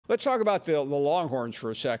Let's talk about the Longhorns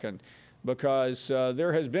for a second, because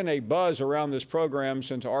there has been a buzz around this program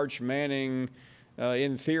since Arch Manning,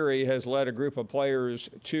 in theory, has led a group of players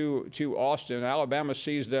to Austin. Alabama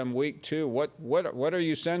sees them week 2. What are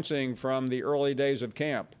you sensing from the early days of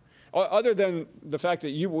camp? Other than the fact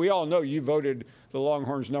that we all know you voted the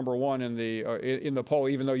Longhorns #1 in the poll,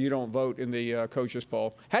 even though you don't vote in the coaches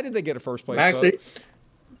poll. How did they get a first place vote?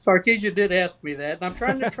 Sarkisian did ask me that, and I'm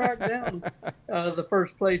trying to track down the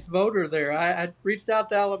first place voter there. I reached out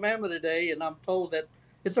to Alabama today, and I'm told that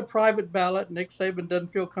it's a private ballot. Nick Saban doesn't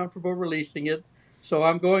feel comfortable releasing it. So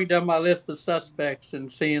I'm going down my list of suspects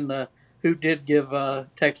and seeing who did give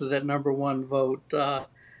Texas that #1 vote.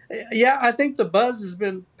 Yeah, I think the buzz has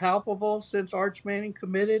been palpable since Arch Manning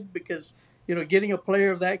committed, because, getting a player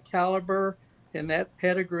of that caliber and that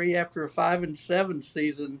pedigree after a 5-7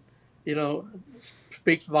 season,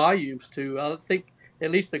 speaks volumes to, I think, at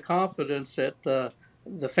least the confidence that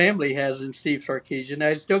the family has in Steve Sarkisian. Now,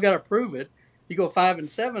 he's still got to prove it. You go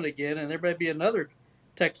 5-7 again, and there may be another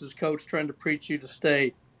Texas coach trying to preach you to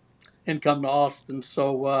stay and come to Austin.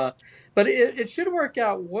 So, but it should work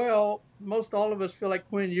out well. Most all of us feel like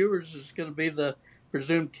Quinn Ewers is going to be the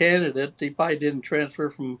presumed candidate. He probably didn't transfer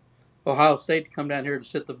from Ohio State to come down here to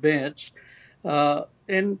sit the bench.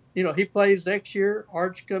 And, he plays next year.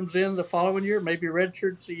 Arch comes in the following year, maybe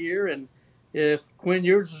redshirts a year. And if Quinn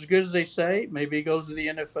Ewers is as good as they say, maybe he goes to the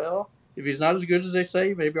NFL. If he's not as good as they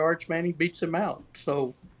say, maybe Arch Manning beats him out.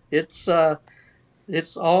 So it's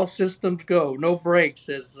all systems go, no breaks,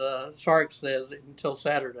 as Sark says, until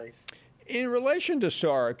Saturdays. In relation to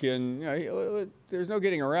Sark, and there's no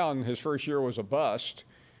getting around, his first year was a bust.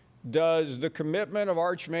 Does the commitment of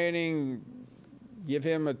Arch Manning give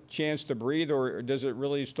him a chance to breathe, or does it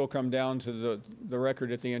really still come down to the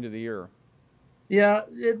record at the end of the year? Yeah,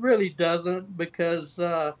 it really doesn't, because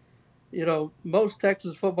most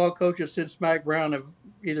Texas football coaches since Mack Brown have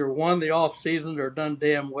either won the offseason or done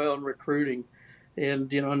damn well in recruiting.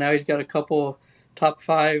 And, now he's got a couple top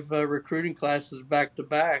 5 recruiting classes back to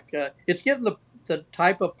back. It's getting the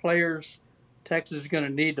type of players Texas is going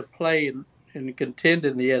to need to play and contend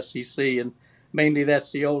in the SEC. And mainly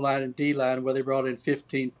that's the O-line and D-line, where they brought in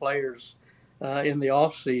 15 players in the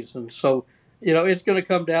offseason. So, it's going to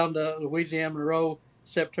come down to Louisiana Monroe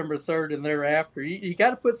September 3rd and thereafter. You got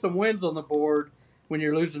to put some wins on the board when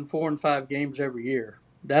you're losing 4 and 5 games every year.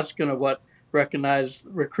 That's going to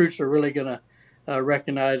recruits are really going to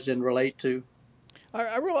recognize and relate to.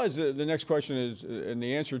 I realize the next question is, and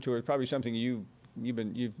the answer to it is probably something you've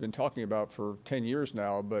been talking about for 10 years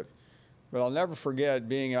now, but I'll never forget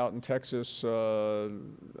being out in Texas. I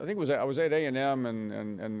think I was at A&M,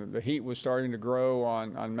 and the heat was starting to grow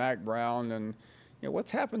on Mack Brown, and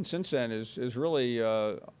what's happened since then is really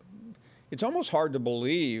it's almost hard to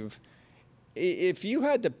believe. If you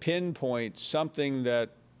had to pinpoint something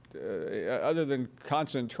that other than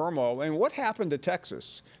constant turmoil, and what happened to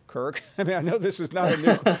Texas, Kirk? I mean, I know this is not a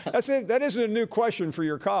new. That isn't a new question for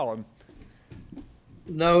your column.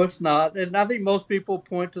 No, it's not. And I think most people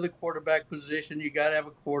point to the quarterback position. You got to have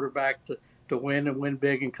a quarterback to win and win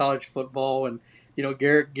big in college football. And,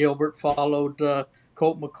 Garrett Gilbert followed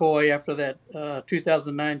Colt McCoy after that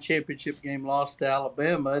 2009 championship game loss to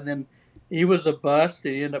Alabama. And then he was a bust.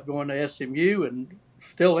 He ended up going to SMU and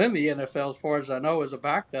still in the NFL, as far as I know, as a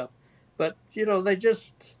backup. But, they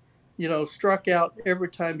just, struck out every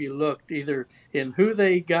time you looked, either in who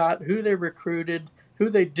they got, who they recruited, who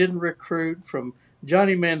they didn't recruit, from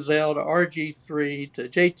Johnny Manziel to RG3 to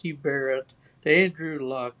JT Barrett to Andrew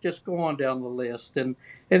Luck, just go on down the list. And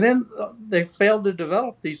then they failed to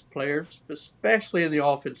develop these players, especially in the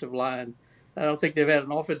offensive line. I don't think they've had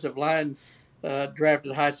an offensive line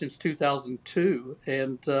drafted high since 2002.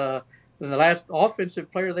 And the last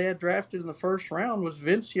offensive player they had drafted in the first round was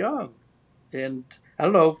Vince Young. And I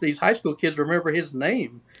don't know if these high school kids remember his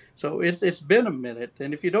name. So it's been a minute.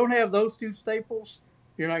 And if you don't have those two staples,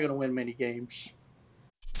 you're not going to win many games.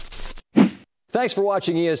 Thanks for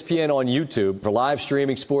watching ESPN on YouTube. For live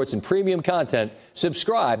streaming sports and premium content,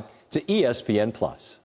 subscribe to ESPN+.